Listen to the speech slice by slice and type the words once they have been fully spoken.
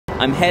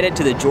I'm headed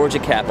to the Georgia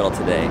Capitol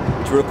today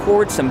to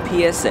record some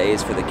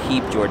PSAs for the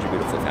Keep Georgia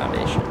Beautiful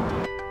Foundation.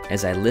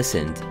 As I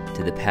listened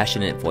to the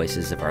passionate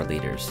voices of our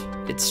leaders,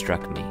 it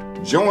struck me.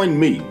 Join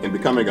me in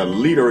becoming a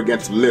leader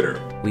against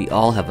litter. We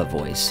all have a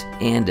voice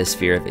and a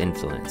sphere of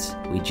influence.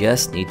 We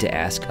just need to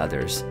ask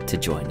others to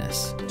join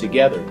us.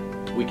 Together,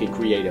 we can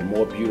create a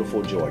more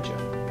beautiful Georgia.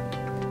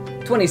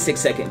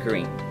 26-second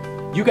green.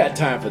 You got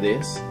time for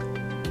this.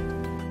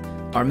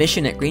 Our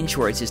mission at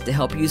GreenShortz is to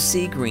help you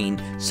see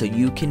green so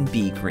you can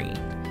be green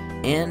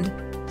and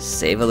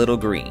save a little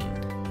green.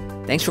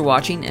 Thanks for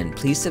watching, and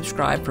please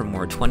subscribe for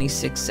more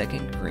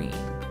 26-second green.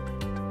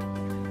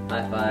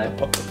 High five.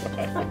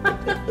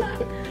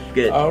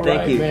 Good. All Thank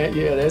right, you. man.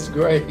 Yeah, that's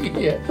great.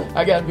 Yeah,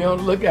 I got to be on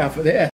the lookout for that.